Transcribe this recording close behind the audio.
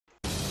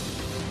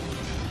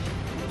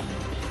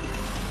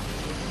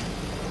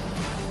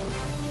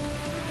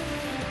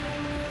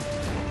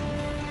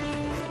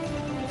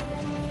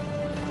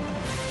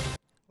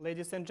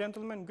Ladies and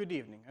gentlemen, good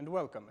evening and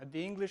welcome at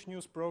the English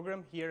news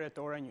program here at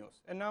Ora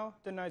News. And now,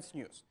 tonight's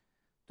news.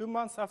 2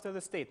 months after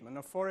the statement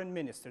of Foreign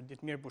Minister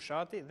Ditmir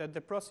Bushati that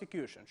the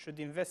prosecution should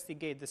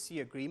investigate the sea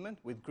agreement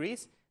with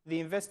Greece,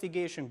 the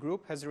investigation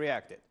group has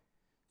reacted.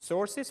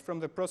 Sources from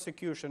the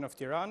prosecution of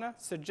Tirana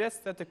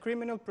suggest that a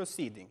criminal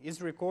proceeding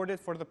is recorded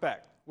for the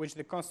pact, which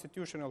the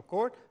Constitutional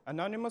Court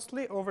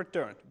anonymously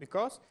overturned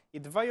because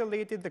it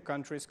violated the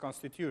country's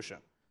constitution.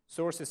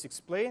 Sources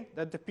explain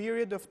that the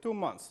period of 2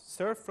 months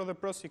served for the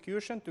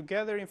prosecution to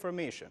gather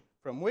information,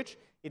 from which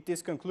it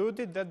is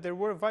concluded that there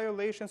were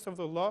violations of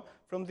the law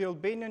from the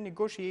Albanian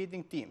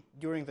negotiating team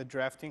during the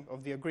drafting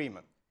of the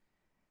agreement.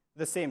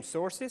 The same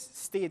sources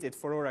stated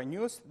for Ora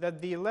News that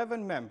the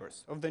 11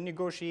 members of the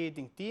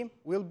negotiating team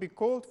will be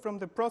called from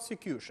the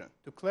prosecution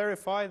to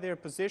clarify their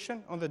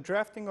position on the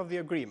drafting of the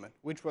agreement,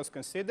 which was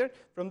considered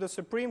from the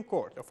Supreme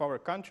Court of our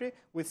country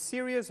with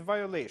serious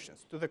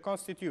violations to the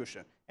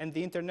Constitution and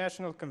the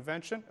International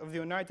Convention of the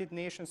United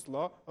Nations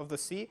Law of the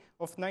Sea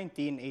of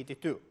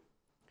 1982.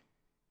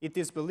 It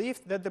is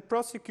believed that the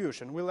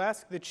prosecution will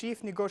ask the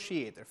chief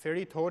negotiator,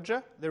 Ferit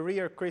Hoxha, the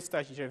rear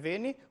Christa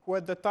Gjeveni, who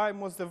at the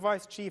time was the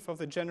vice chief of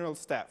the General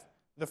Staff,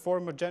 the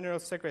former General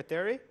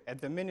Secretary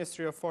at the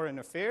Ministry of Foreign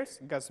Affairs,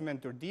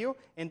 Gazmen Turdiu,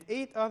 and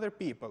 8 other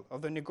people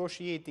of the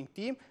negotiating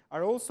team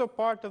are also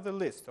part of the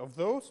list of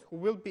those who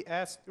will be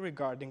asked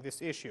regarding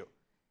this issue.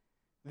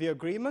 The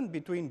agreement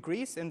between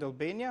Greece and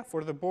Albania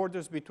for the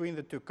borders between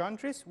the two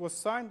countries was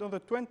signed on the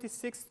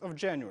 26th of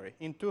January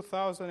in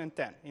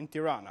 2010 in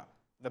Tirana.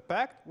 The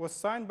pact was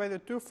signed by the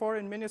 2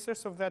 foreign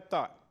ministers of that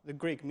time, the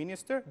Greek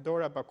minister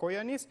Dora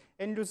Bakoyannis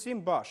and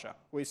Luzim Basha,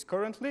 who is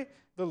currently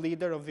the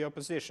leader of the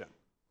opposition.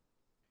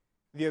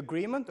 The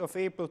agreement of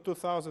April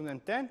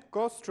 2010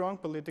 caused strong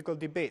political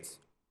debates.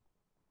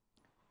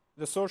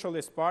 The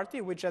Socialist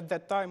Party, which at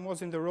that time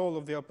was in the role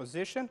of the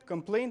opposition,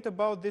 complained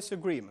about this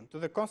agreement to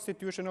the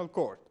Constitutional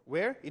Court,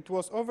 where it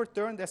was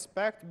overturned as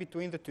pact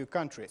between the two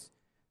countries.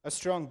 A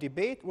strong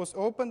debate was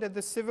opened at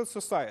the civil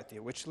society,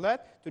 which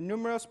led to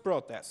numerous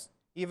protests.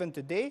 Even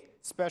today,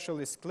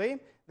 specialists claim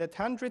that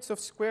hundreds of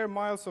square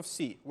miles of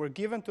sea were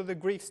given to the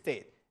Greek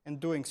state,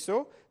 and doing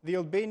so, the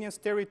Albanian's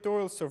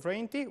territorial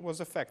sovereignty was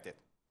affected.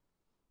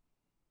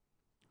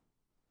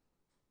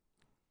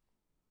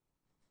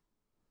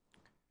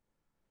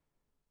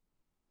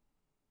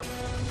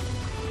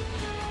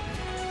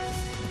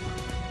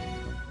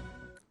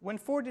 When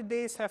 40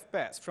 days have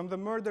passed from the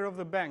murder of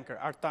the banker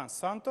Artan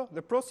Santo,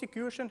 the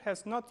prosecution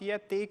has not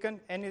yet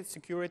taken any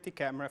security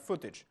camera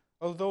footage.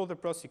 Although the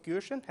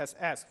prosecution has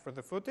asked for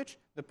the footage,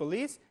 the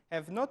police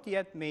have not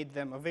yet made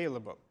them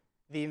available.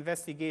 The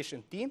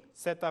investigation team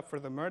set up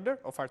for the murder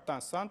of Artan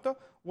Santo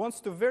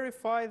wants to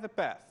verify the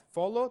path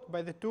followed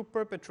by the 2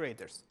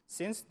 perpetrators,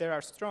 since there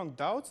are strong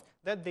doubts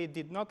that they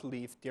did not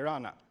leave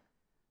Tirana.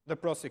 The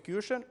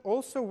prosecution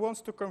also wants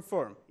to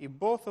confirm if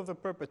both of the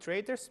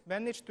perpetrators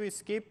managed to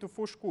escape to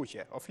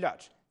Fushkuqe of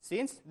Lach,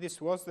 since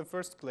this was the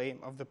first claim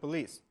of the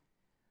police.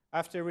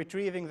 After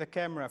retrieving the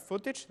camera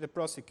footage, the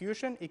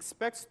prosecution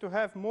expects to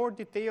have more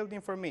detailed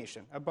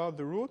information about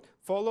the route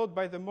followed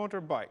by the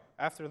motorbike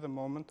after the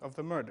moment of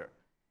the murder.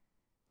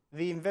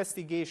 The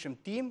investigation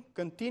team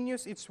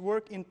continues its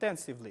work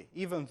intensively,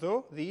 even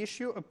though the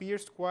issue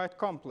appears quite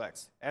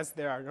complex, as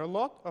there are a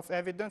lot of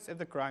evidence at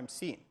the crime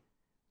scene.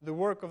 The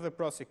work of the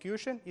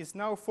prosecution is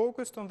now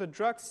focused on the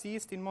drugs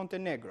seized in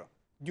Montenegro.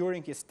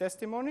 During his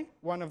testimony,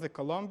 one of the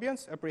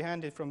Colombians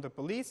apprehended from the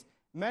police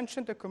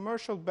mentioned a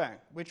commercial bank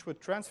which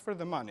would transfer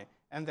the money,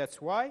 and that's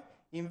why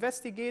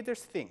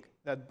investigators think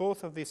that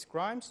both of these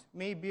crimes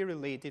may be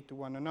related to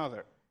one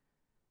another.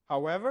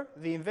 However,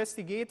 the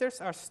investigators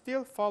are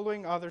still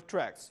following other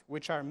tracks,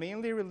 which are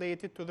mainly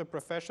related to the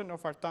profession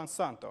of Artan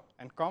Santo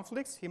and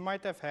conflicts he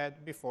might have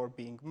had before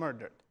being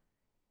murdered.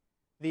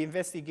 The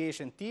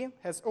investigation team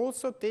has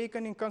also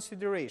taken in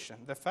consideration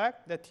the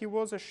fact that he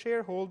was a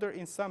shareholder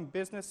in some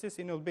businesses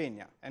in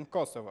Albania and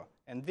Kosovo,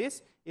 and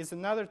this is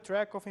another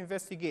track of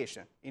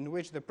investigation in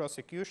which the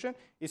prosecution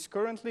is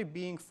currently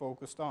being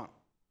focused on.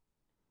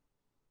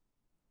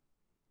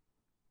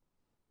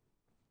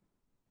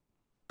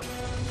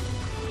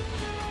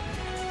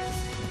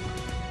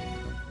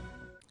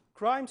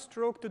 Crime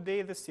struck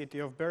today the city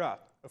of Berat.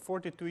 A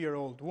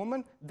 42-year-old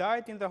woman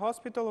died in the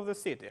hospital of the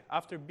city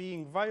after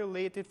being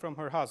violated from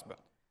her husband.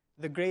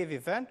 The grave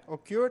event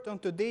occurred on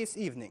today's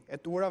evening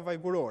at Ura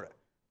Vajgurore.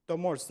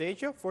 Tomor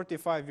Seqo,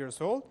 45 years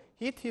old,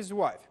 hit his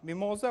wife,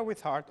 Mimoza,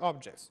 with hard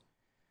objects.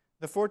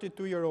 The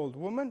 42-year-old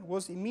woman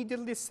was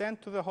immediately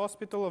sent to the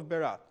hospital of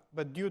Berat,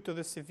 but due to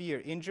the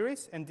severe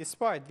injuries and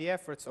despite the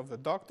efforts of the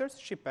doctors,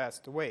 she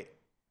passed away.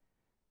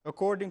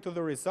 According to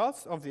the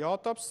results of the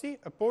autopsy,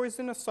 a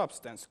poisonous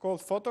substance called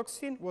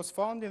photoxin was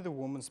found in the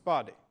woman's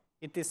body.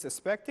 It is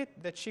suspected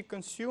that she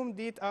consumed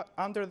it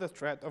under the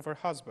threat of her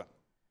husband.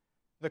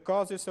 The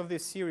causes of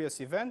this serious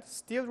event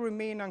still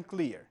remain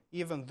unclear,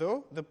 even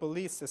though the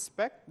police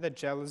suspect that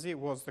jealousy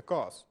was the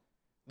cause.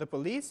 The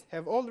police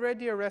have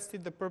already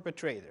arrested the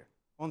perpetrator.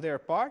 On their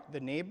part, the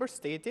neighbors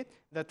stated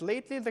that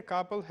lately the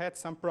couple had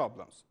some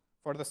problems.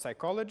 For the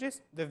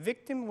psychologist, the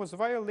victim was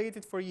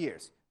violated for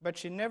years, but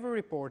she never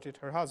reported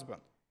her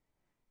husband.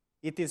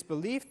 It is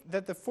believed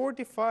that the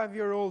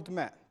 45-year-old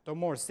man,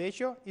 Tomor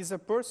Sejo, is a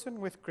person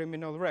with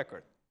criminal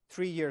record.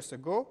 3 years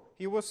ago,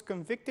 he was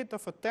convicted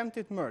of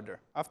attempted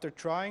murder after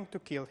trying to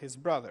kill his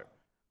brother.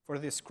 For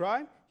this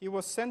crime, he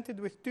was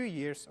sentenced with 2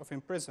 years of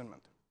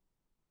imprisonment.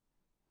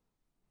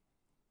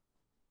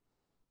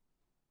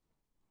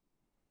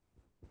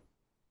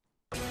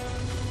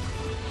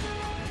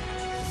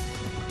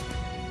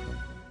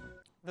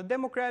 The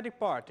Democratic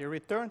Party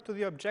returned to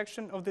the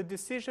objection of the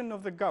decision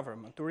of the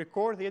government to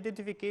record the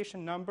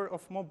identification number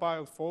of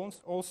mobile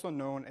phones, also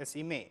known as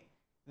IMEI.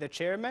 The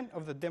chairman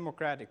of the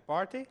Democratic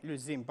Party,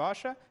 Luzim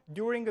Basha,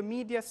 during a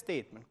media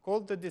statement,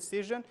 called the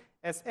decision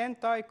as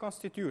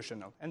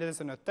anti-constitutional and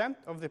as an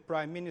attempt of the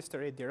Prime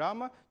Minister Edi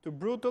Rama to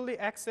brutally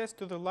access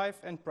to the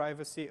life and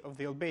privacy of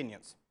the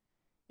Albanians.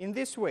 In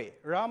this way,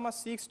 Rama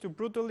seeks to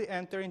brutally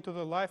enter into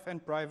the life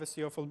and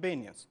privacy of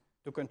Albanians,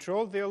 to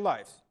control their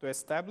lives, to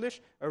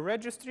establish a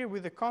registry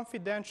with the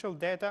confidential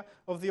data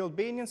of the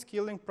Albanians'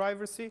 killing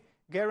privacy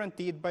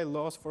guaranteed by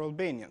laws for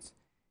Albanians.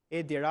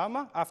 Edi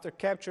Rama, after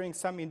capturing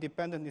some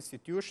independent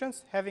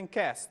institutions, having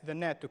cast the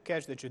net to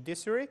catch the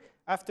judiciary,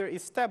 after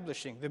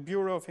establishing the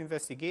Bureau of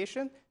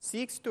Investigation,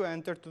 seeks to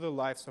enter to the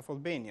lives of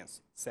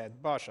Albanians,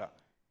 said Basha.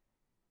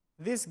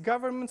 This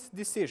government's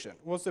decision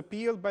was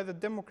appealed by the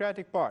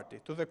Democratic Party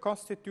to the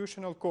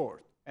Constitutional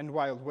Court, and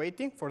while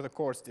waiting for the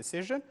court's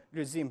decision,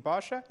 Luzim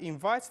Basha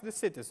invites the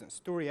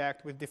citizens to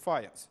react with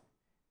defiance.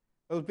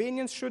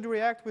 Albanians should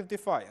react with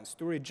defiance,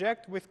 to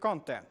reject with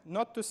contempt,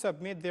 not to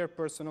submit their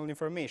personal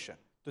information,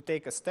 to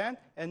take a stand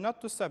and not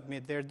to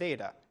submit their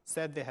data,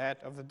 said the head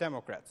of the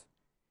Democrats.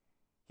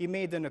 He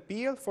made an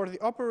appeal for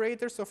the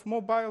operators of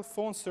mobile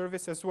phone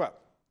service as well.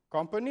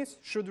 Companies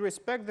should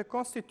respect the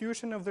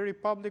Constitution of the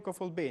Republic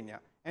of Albania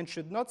and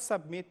should not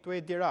submit to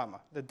Edi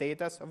Rama the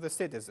data of the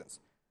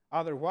citizens.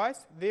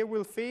 Otherwise, they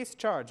will face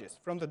charges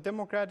from the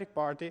Democratic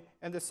Party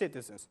and the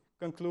citizens,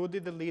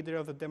 concluded the leader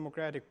of the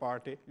Democratic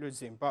Party,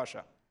 Luzim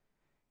Basha.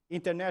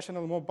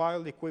 International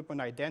Mobile Equipment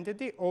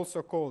Identity,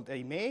 also called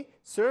IMEI,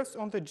 serves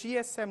on the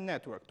GSM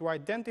network to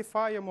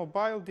identify a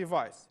mobile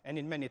device and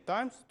in many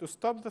times to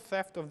stop the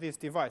theft of these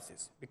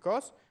devices,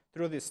 because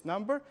through this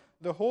number,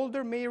 the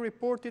holder may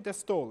report it as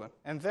stolen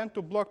and then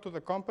to block to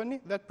the company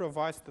that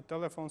provides the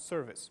telephone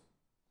service.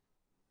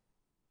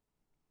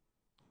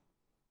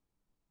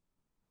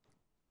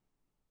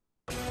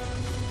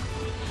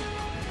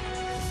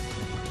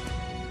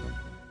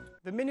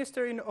 The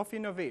Minister of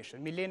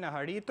Innovation, Milena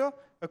Harito,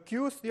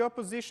 accused the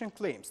opposition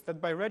claims that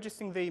by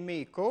registering the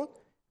IMEI code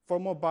for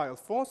mobile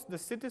phones, the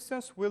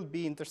citizens will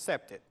be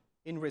intercepted.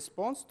 In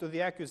response to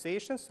the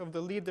accusations of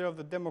the leader of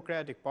the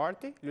Democratic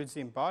Party,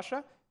 Luzim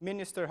Basha,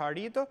 Minister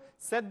Harito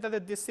said that the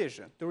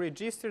decision to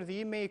register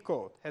the IMEI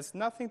code has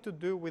nothing to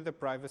do with the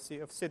privacy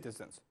of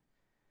citizens.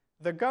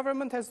 The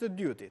government has the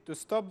duty to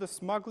stop the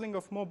smuggling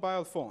of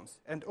mobile phones,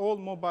 and all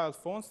mobile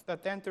phones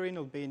that enter in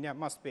Albania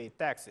must pay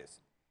taxes.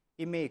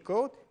 IMEI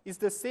code is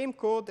the same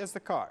code as the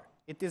car.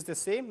 It is the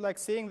same like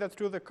saying that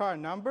through the car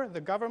number,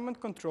 the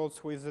government controls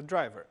who is the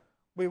driver.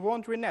 We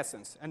want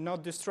renaissance and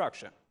not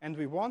destruction, and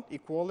we want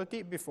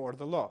equality before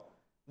the law.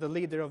 The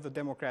leader of the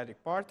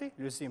Democratic Party,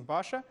 Luzim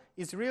Basha,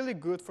 is really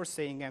good for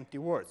saying empty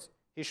words.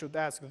 He should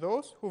ask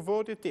those who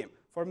voted him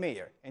for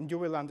mayor, and you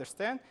will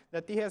understand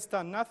that he has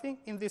done nothing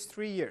in these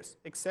 3 years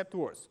except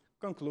words,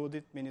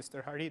 concluded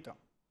Minister Harito.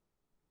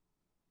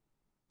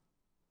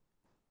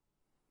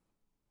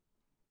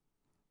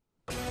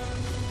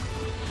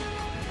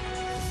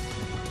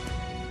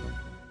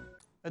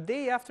 A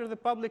day after the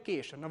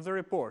publication of the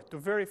report to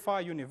verify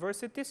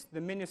universities, the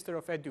Minister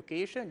of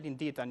Education,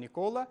 Lindita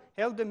Nicola,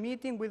 held a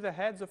meeting with the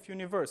heads of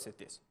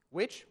universities,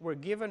 which were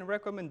given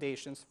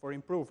recommendations for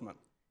improvement.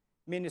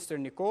 Minister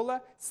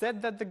Nicola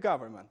said that the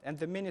government and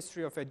the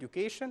Ministry of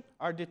Education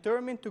are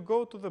determined to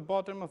go to the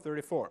bottom of the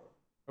reform.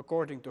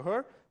 According to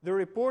her, the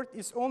report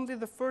is only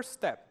the first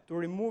step to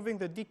removing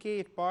the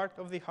decayed part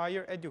of the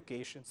higher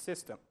education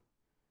system.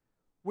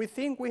 We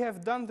think we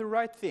have done the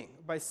right thing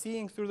by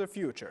seeing through the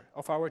future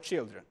of our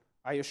children.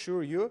 I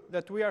assure you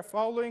that we are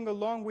following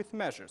along with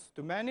measures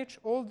to manage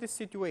all this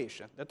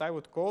situation that I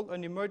would call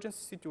an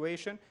emergency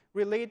situation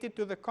related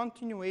to the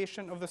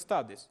continuation of the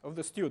studies of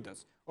the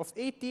students of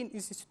 18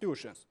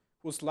 institutions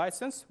whose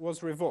license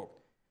was revoked.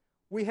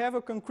 We have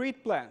a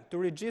concrete plan to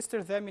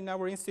register them in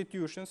our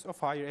institutions of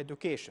higher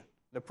education.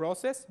 The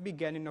process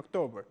began in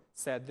October,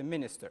 said the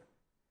minister.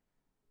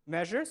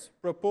 Measures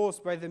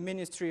proposed by the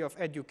Ministry of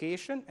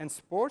Education and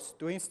Sports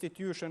to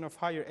institutions of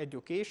higher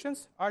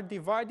educations are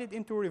divided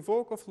into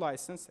revoke of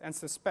license and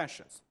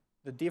suspensions.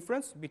 The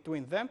difference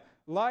between them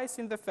lies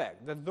in the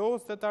fact that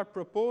those that are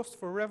proposed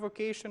for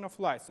revocation of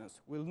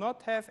license will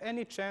not have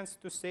any chance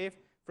to save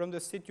from the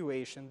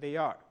situation they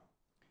are.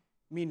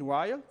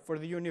 Meanwhile, for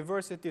the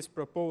universities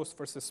proposed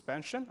for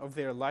suspension of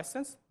their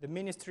license, the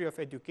Ministry of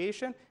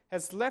Education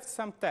has left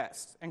some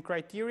tests and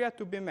criteria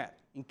to be met.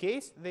 In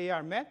case they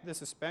are met, the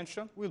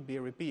suspension will be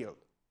repealed.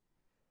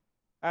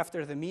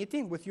 After the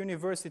meeting with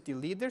university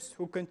leaders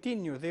who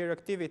continue their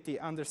activity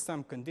under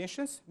some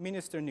conditions,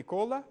 Minister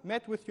Nicola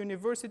met with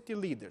university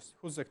leaders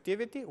whose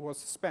activity was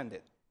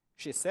suspended.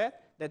 She said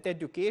that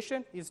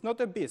education is not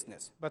a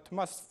business, but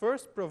must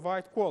first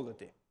provide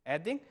quality,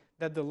 adding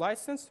that the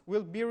license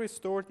will be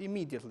restored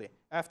immediately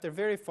after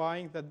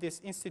verifying that these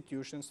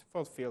institutions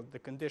fulfilled the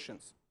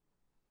conditions.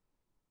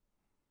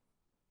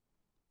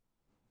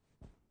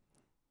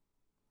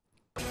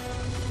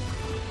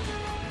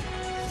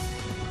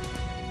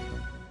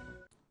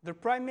 The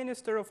Prime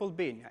Minister of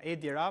Albania,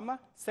 Edi Rama,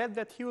 said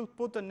that he will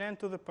put an end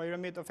to the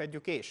pyramid of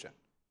education,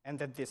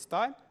 and at this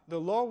time,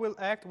 the law will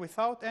act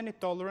without any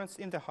tolerance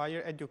in the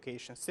higher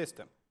education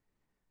system.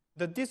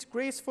 The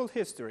disgraceful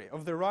history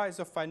of the rise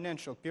of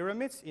financial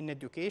pyramids in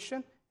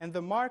education and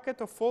the market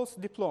of false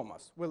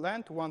diplomas will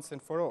end once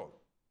and for all.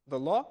 The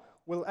law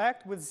will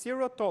act with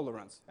zero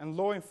tolerance, and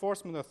law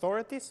enforcement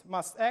authorities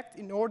must act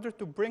in order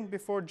to bring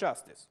before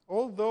justice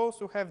all those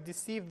who have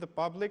deceived the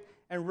public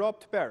and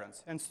robbed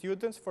parents and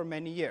students for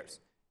many years,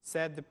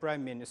 said the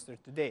Prime Minister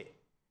today.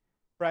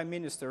 Prime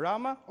Minister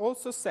Rama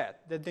also said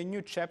that the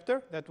new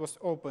chapter that was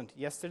opened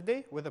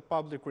yesterday with a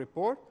public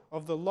report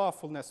of the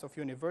lawfulness of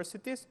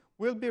universities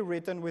will be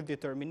written with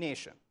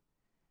determination.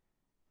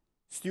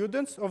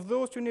 Students of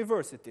those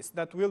universities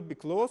that will be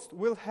closed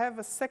will have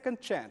a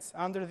second chance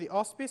under the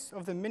auspice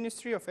of the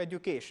Ministry of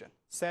Education,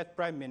 said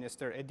Prime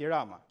Minister Edi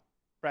Rama.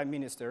 Prime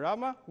Minister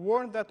Rama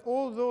warned that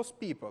all those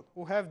people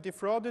who have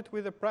defrauded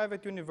with the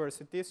private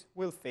universities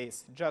will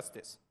face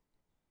justice.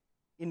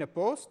 In a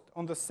post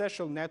on the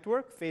social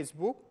network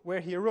Facebook, where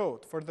he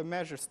wrote for the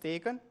measures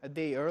taken a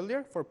day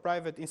earlier for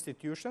private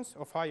institutions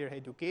of higher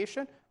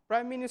education,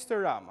 Prime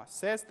Minister Rama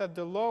says that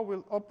the law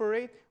will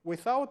operate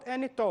without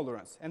any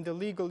tolerance and the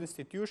legal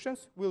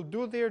institutions will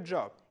do their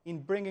job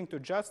in bringing to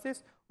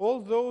justice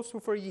all those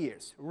who for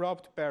years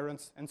robbed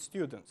parents and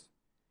students.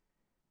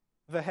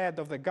 The head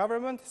of the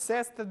government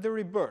says that the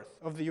rebirth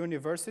of the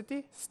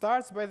university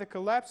starts by the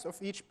collapse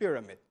of each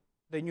pyramid.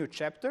 The new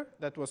chapter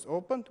that was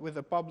opened with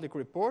a public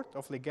report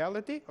of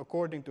legality,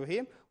 according to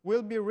him,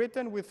 will be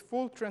written with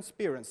full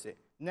transparency,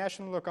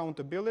 national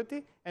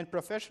accountability, and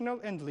professional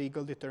and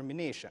legal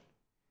determination.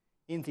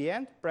 In the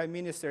end, Prime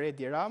Minister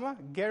Edi Rama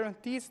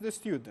guarantees the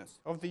students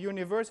of the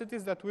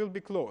universities that will be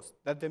closed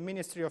that the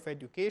Ministry of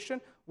Education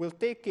will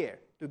take care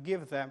to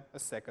give them a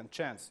second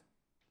chance.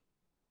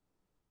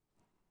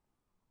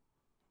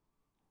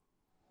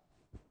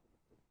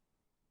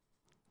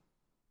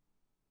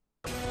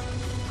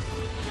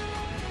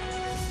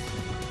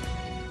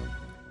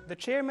 The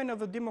chairman of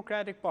the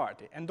Democratic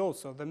Party and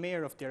also the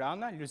mayor of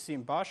Tirana,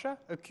 Lulzim Basha,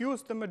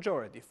 accused the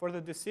majority for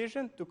the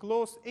decision to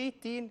close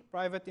 18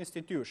 private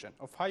institutions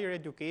of higher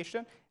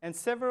education and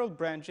several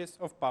branches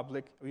of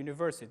public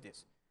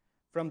universities.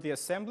 From the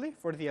Assembly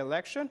for the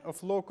election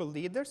of local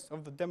leaders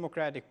of the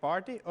Democratic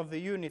Party of the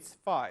Units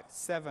 5,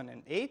 7,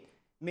 and 8,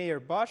 Mayor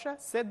Basha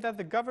said that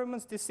the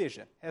government's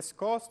decision has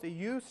caused a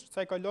huge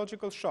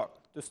psychological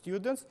shock to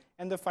students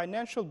and a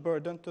financial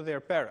burden to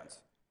their parents.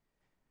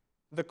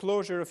 The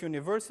closure of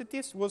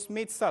universities was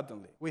made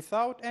suddenly,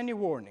 without any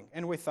warning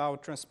and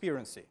without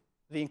transparency.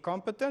 The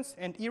incompetence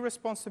and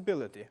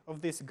irresponsibility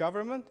of this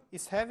government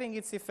is having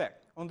its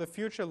effect on the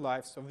future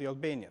lives of the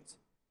Albanians.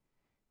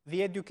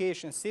 The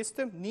education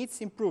system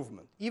needs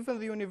improvement. Even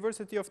the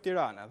University of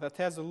Tirana, that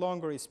has a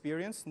longer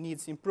experience,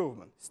 needs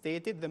improvement,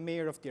 stated the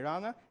mayor of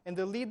Tirana and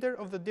the leader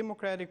of the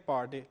Democratic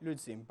Party,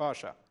 Lulzim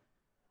Basha.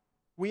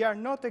 We are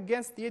not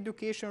against the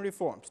education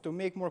reforms to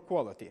make more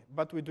quality,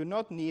 but we do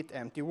not need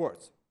empty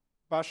words.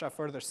 Basha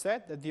further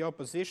said that the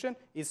opposition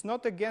is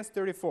not against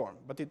the reform,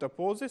 but it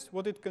opposes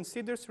what it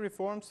considers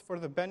reforms for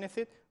the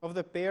benefit of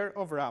the pair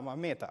of Rama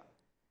Meta.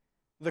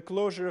 The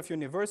closure of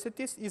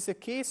universities is a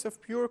case of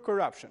pure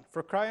corruption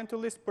for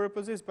clientelist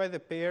purposes by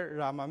the pair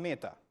Rama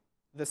Meta.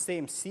 The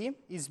same scheme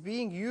is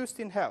being used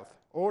in health,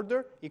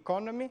 order,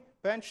 economy,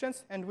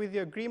 pensions, and with the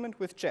agreement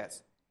with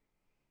chess.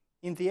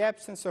 In the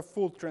absence of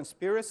full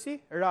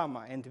transparency,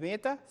 Rama and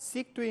Meta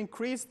seek to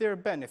increase their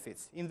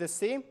benefits in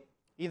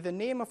the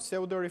name of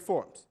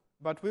pseudo-reforms,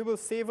 but we will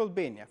save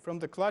Albania from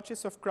the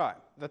clutches of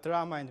crime that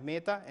Rama and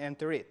Meta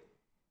enter it.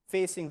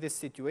 Facing this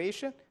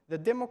situation, the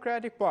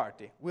Democratic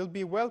Party will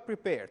be well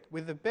prepared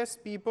with the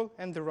best people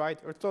and the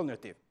right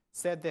alternative,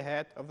 said the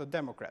head of the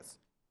Democrats.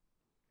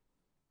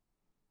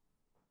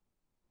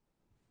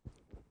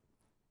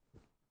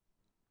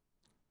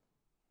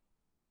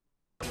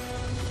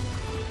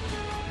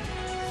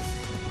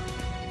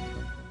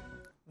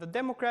 The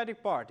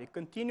Democratic Party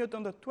continued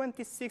on the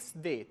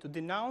 26th day to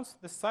denounce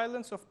the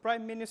silence of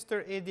Prime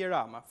Minister Edi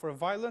Rama for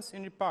violence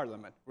in the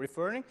parliament,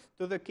 referring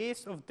to the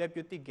case of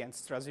Deputy Gent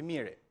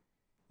Strazimiri.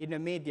 In a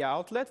media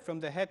outlet from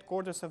the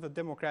headquarters of the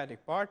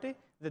Democratic Party,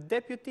 the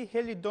deputy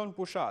Helidon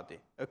Bushati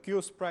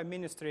accused Prime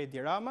Minister Edi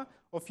Rama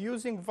of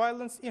using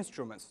violence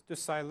instruments to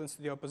silence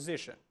the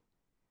opposition.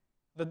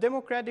 The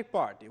Democratic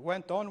Party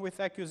went on with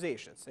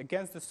accusations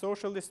against the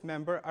socialist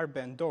member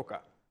Arben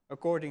Doka.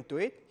 According to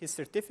it, his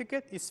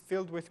certificate is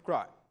filled with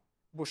crime.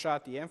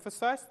 Bushati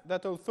emphasized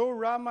that although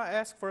Rama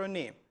asked for a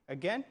name,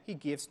 again, he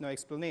gives no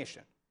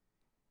explanation.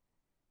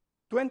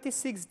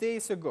 26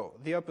 days ago,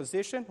 the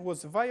opposition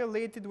was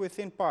violated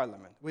within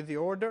parliament with the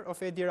order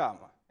of Edi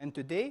Rama. And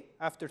today,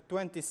 after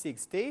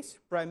 26 days,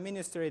 Prime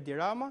Minister Edi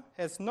Rama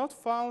has not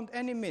found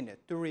any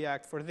minute to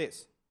react for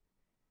this.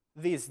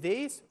 These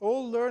days,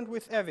 all learned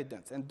with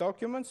evidence and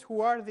documents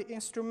who are the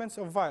instruments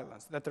of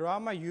violence that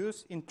Rama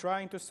used in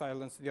trying to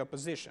silence the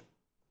opposition.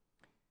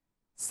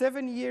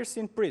 7 years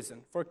in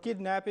prison for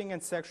kidnapping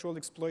and sexual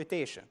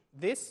exploitation.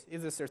 This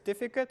is a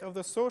certificate of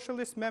the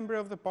socialist member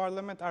of the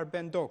parliament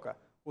Arben Doka,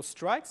 who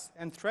strikes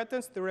and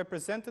threatens the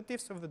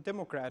representatives of the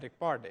Democratic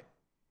Party.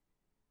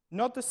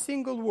 Not a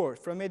single word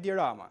from Edi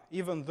Rama,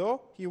 even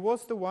though he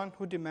was the one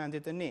who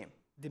demanded a name,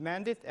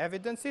 demanded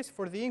evidences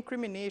for the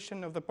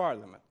incrimination of the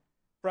parliament.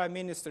 Prime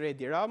Minister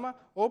Edi Rama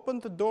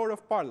opened the door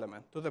of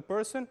parliament to the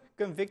person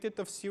convicted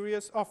of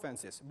serious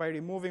offenses by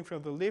removing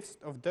from the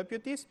list of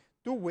deputies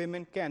 2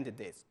 women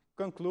candidates,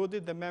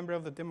 concluded the member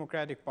of the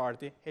Democratic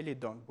Party,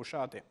 Helidon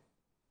Bushati.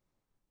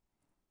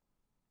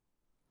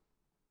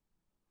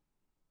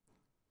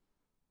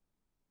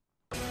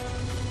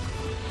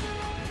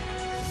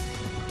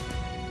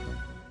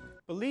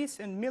 Police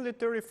and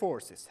military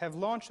forces have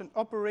launched an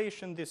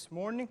operation this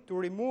morning to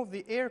remove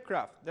the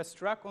aircraft that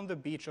struck on the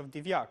beach of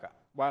Divyaka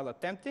while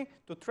attempting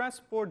to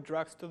transport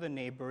drugs to the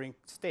neighboring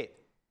state.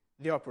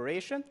 The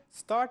operation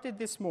started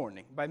this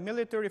morning by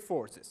military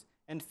forces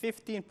and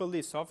 15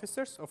 police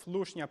officers of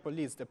Lushnya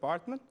Police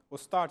Department who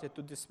started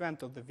to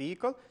dismantle the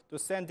vehicle to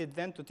send it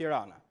then to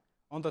Tirana.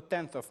 On the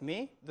 10th of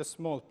May, the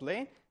small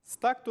plane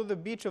stuck to the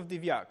beach of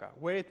Divyaka,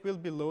 where it will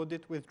be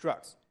loaded with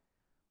drugs.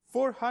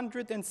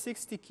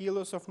 460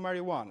 kilos of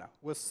marijuana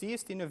was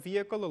seized in a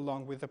vehicle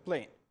along with the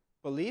plane.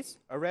 Police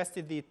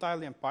arrested the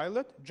Italian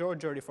pilot,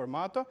 Giorgio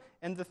Riformato,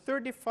 and the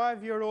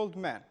 35-year-old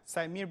man,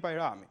 Saimir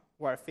Bayrami,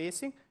 who are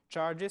facing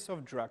charges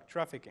of drug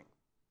trafficking.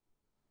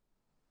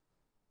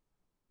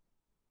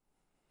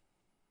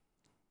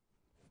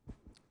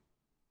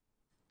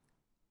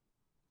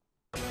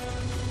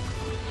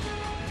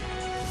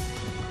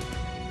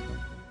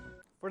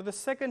 For the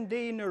second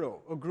day in a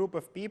row, a group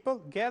of people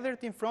gathered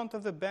in front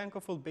of the Bank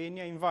of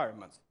Albania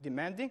Environments,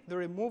 demanding the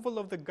removal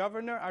of the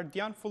governor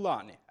Ardian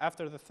Fulani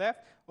after the theft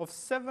of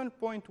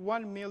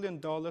 $7.1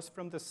 million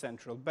from the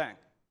central bank.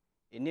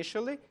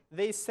 Initially,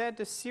 they set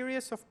a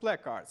series of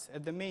placards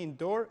at the main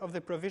door of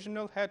the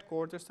provisional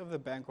headquarters of the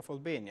Bank of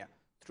Albania,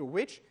 through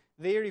which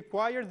they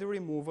required the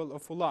removal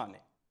of Fulani.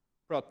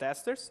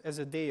 Protesters, as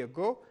a day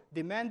ago,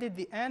 demanded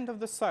the end of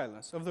the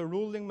silence of the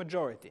ruling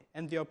majority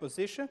and the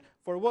opposition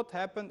for what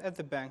happened at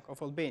the Bank of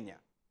Albania.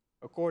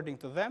 According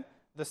to them,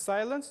 the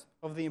silence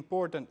of the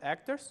important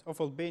actors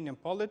of Albanian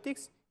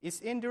politics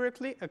is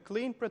indirectly a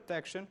clean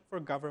protection for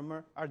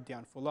Governor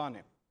Ardian Fulani.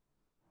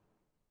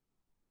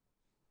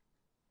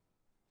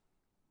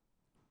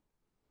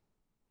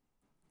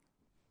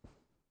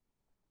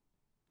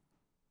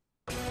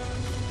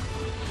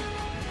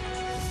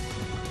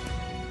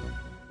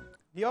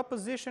 The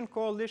opposition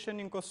coalition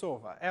in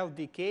Kosovo,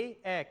 LDK,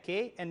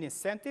 AK, and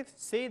Incentive,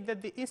 say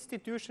that the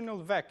institutional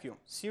vacuum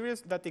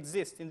that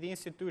exists in the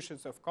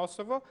institutions of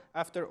Kosovo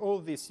after all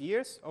these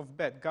years of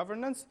bad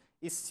governance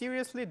is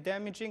seriously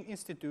damaging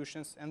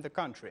institutions and the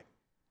country.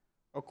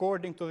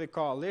 According to the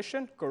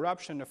coalition,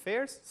 corruption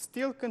affairs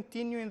still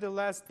continue in the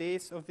last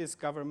days of this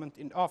government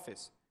in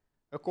office.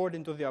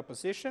 According to the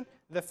opposition,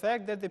 the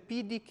fact that the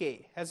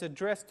PDK has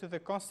addressed to the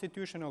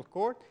Constitutional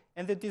Court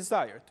and the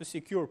desire to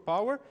secure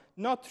power,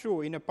 not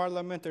through in a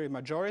parliamentary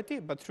majority,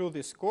 but through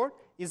this court,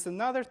 is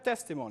another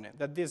testimony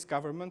that this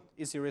government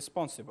is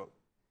irresponsible.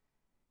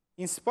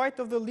 In spite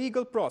of the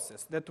legal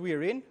process that we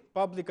are in,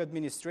 public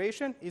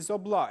administration is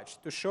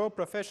obliged to show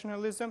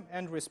professionalism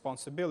and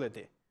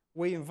responsibility.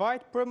 We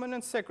invite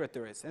permanent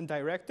secretaries and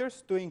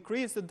directors to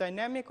increase the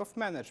dynamic of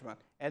management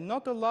and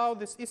not allow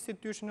this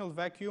institutional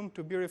vacuum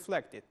to be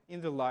reflected in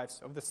the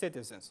lives of the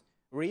citizens,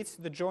 reads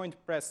the joint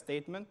press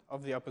statement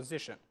of the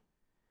opposition.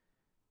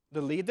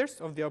 The leaders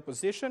of the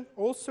opposition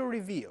also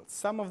revealed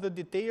some of the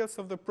details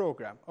of the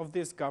program of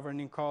this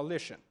governing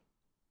coalition.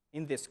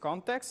 In this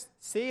context,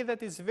 say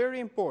that it's very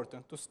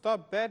important to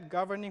stop bad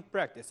governing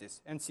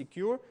practices and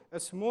secure a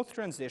smooth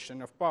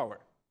transition of power.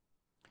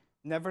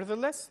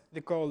 Nevertheless,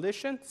 the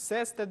coalition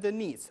says that the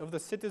needs of the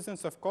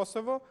citizens of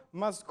Kosovo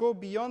must go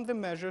beyond the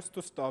measures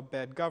to stop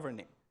bad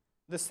governing.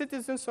 The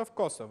citizens of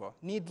Kosovo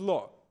need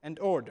law and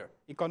order,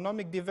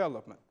 economic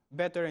development,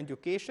 better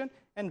education,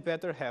 and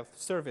better health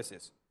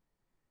services.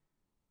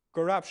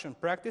 Corruption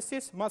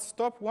practices must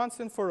stop once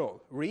and for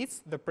all,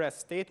 reads the press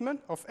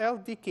statement of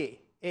LDK,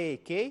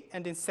 AAK,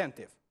 and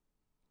Incentive.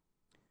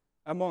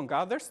 Among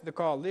others, the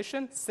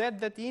coalition said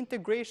that the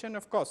integration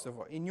of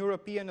Kosovo in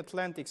European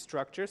Atlantic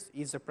structures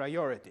is a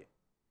priority.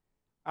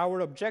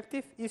 Our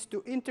objective is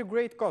to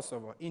integrate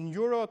Kosovo in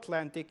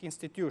Euro-Atlantic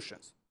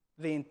institutions.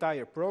 The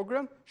entire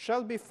program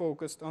shall be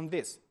focused on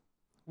this.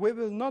 We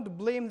will not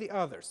blame the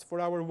others for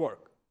our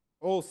work.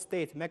 All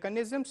state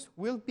mechanisms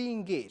will be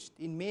engaged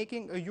in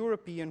making a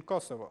European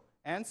Kosovo,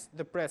 hence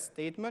the press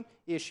statement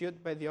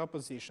issued by the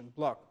opposition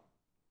bloc.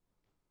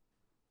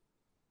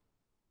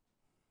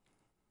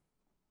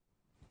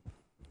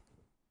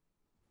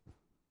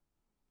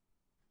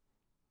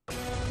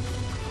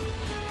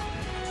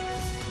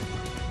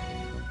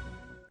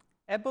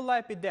 Ebola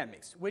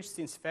epidemics, which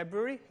since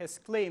February has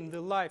claimed the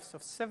lives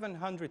of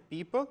 700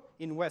 people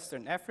in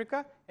Western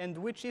Africa and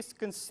which is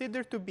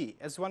considered to be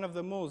as one of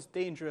the most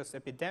dangerous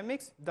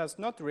epidemics, does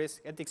not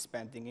risk at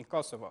expanding in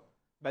Kosovo.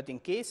 But in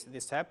case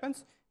this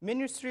happens,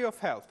 Ministry of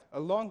Health,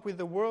 along with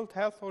the World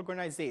Health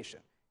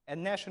Organization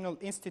and National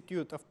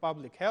Institute of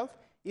Public Health,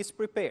 is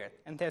prepared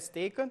and has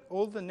taken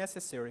all the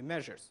necessary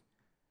measures.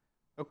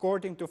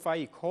 According to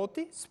Faik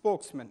Hoti,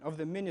 spokesman of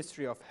the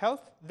Ministry of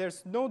Health,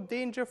 there's no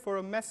danger for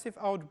a massive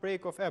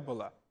outbreak of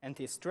Ebola, and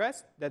he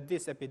stressed that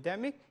this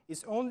epidemic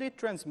is only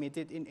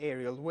transmitted in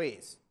aerial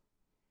ways.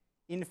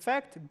 In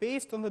fact,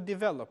 based on the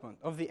development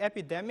of the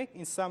epidemic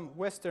in some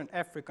Western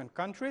African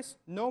countries,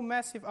 no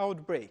massive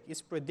outbreak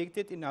is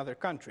predicted in other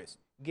countries,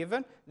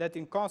 given that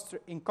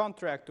in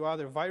contrast to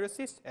other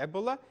viruses,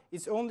 Ebola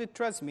is only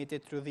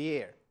transmitted through the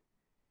air.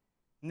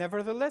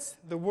 Nevertheless,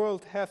 the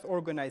World Health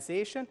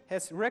Organization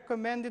has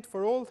recommended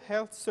for all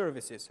health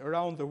services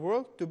around the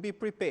world to be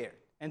prepared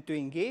and to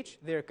engage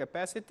their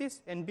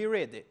capacities and be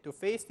ready to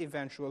face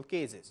eventual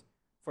cases.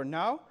 For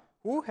now,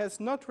 WHO has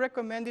not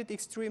recommended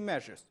extreme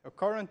measures, a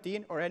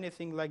quarantine or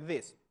anything like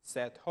this,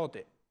 said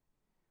Hoti.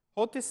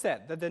 Hoti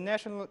said that the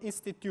National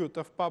Institute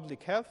of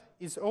Public Health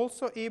is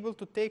also able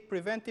to take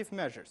preventive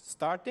measures,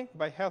 starting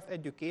by health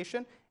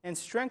education and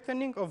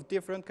strengthening of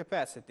different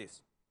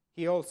capacities.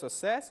 He also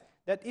says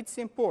that it's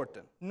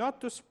important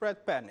not to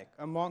spread panic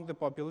among the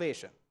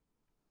population.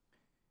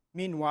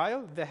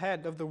 Meanwhile, the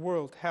head of the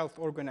World Health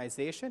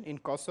Organization in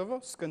Kosovo,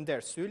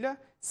 Skënder Sylla,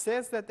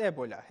 says that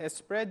Ebola has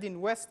spread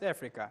in West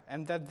Africa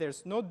and that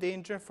there's no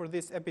danger for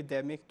this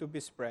epidemic to be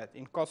spread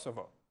in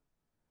Kosovo.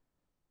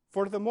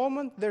 For the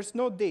moment, there's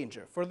no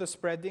danger for the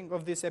spreading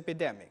of this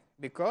epidemic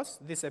because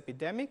this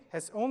epidemic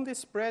has only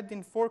spread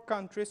in 4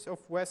 countries of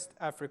West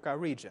Africa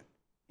region.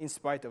 In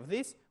spite of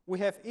this, we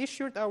have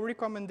issued our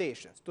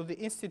recommendations to the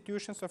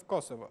institutions of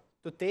Kosovo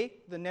to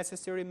take the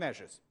necessary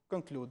measures,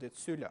 concluded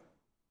Sylla.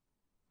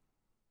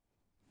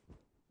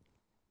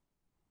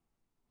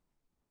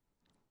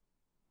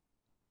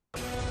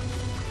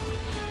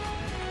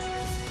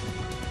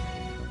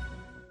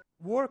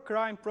 War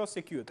crime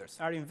prosecutors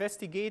are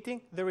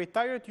investigating the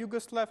retired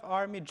Yugoslav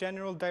Army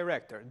General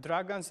Director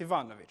Dragan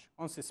Zivanovic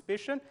on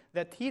suspicion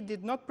that he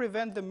did not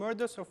prevent the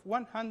murders of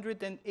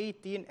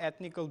 118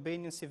 ethnic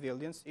Albanian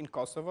civilians in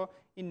Kosovo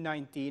in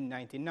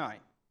 1999.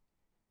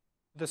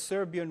 The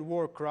Serbian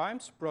War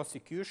Crimes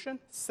Prosecution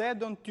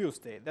said on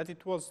Tuesday that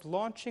it was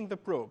launching the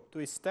probe to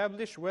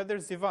establish whether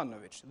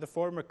Zivanovic, the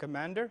former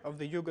commander of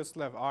the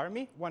Yugoslav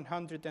Army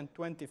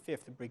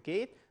 125th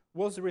Brigade,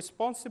 was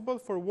responsible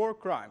for war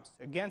crimes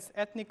against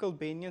ethnic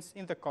Albanians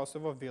in the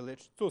Kosovo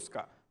village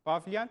Tuska,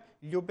 Pavljan,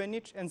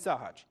 Ljubenic, and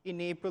Zahaj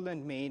in April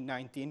and May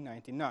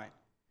 1999.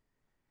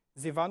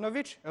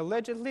 Zivanovic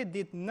allegedly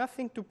did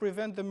nothing to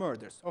prevent the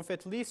murders of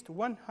at least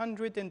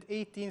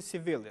 118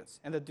 civilians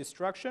and the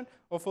destruction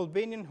of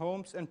Albanian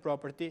homes and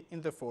property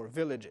in the 4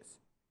 villages.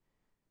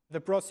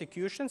 The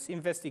prosecution's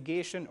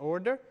investigation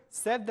order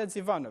said that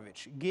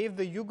Zivanovic gave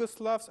the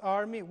Yugoslav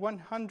Army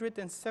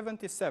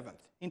 177th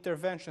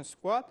Intervention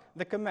Squad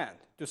the command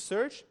to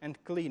search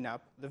and clean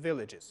up the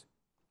villages.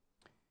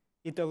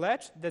 It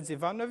alleged that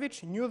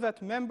Zivanovic knew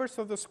that members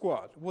of the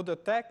squad would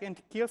attack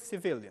and kill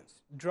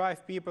civilians,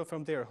 drive people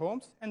from their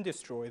homes, and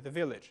destroy the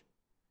village.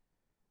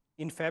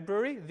 In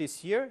February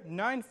this year,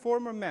 9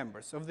 former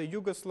members of the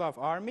Yugoslav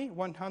Army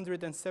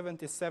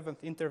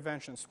 177th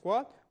Intervention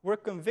Squad were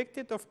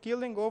convicted of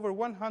killing over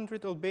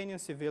 100 Albanian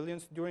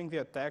civilians during the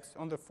attacks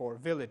on the 4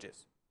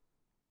 villages.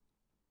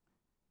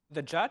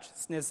 The judge,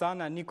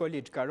 Snezana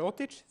Nikolic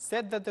Karotic,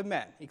 said that the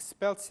men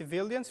expelled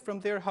civilians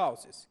from their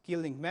houses,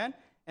 killing men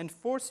and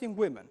forcing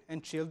women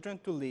and children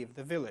to leave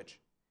the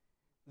village.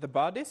 The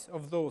bodies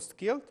of those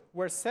killed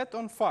were set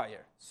on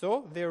fire,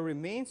 so their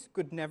remains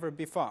could never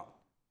be found,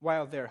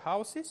 while their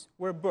houses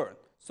were burned,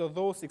 so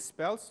those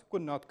expelled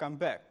could not come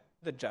back,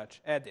 the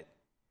judge added.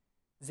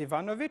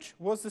 Zivanovic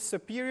was the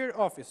superior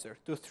officer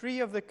to 3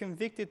 of the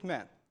convicted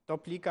men,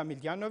 Toplika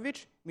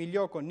Miljanovic,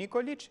 Miljoko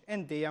Nikolic,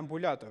 and Dejan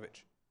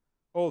Bulatovic.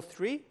 All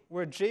 3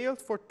 were jailed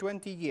for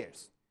 20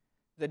 years.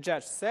 The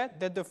judge said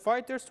that the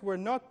fighters were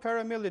not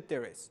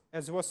paramilitaries,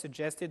 as was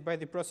suggested by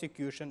the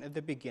prosecution at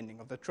the beginning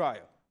of the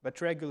trial,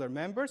 but regular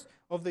members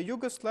of the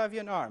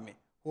Yugoslavian army,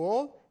 who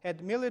all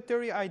had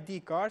military ID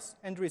cards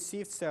and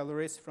received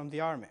salaries from the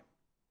army.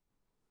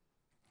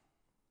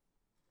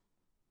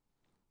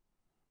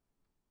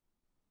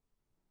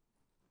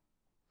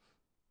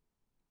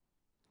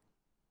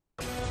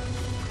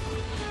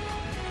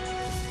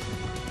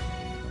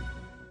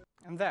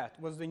 And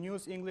that was the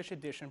News English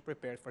edition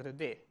prepared for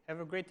today. Have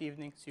a great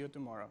evening. See you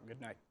tomorrow.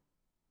 Good night.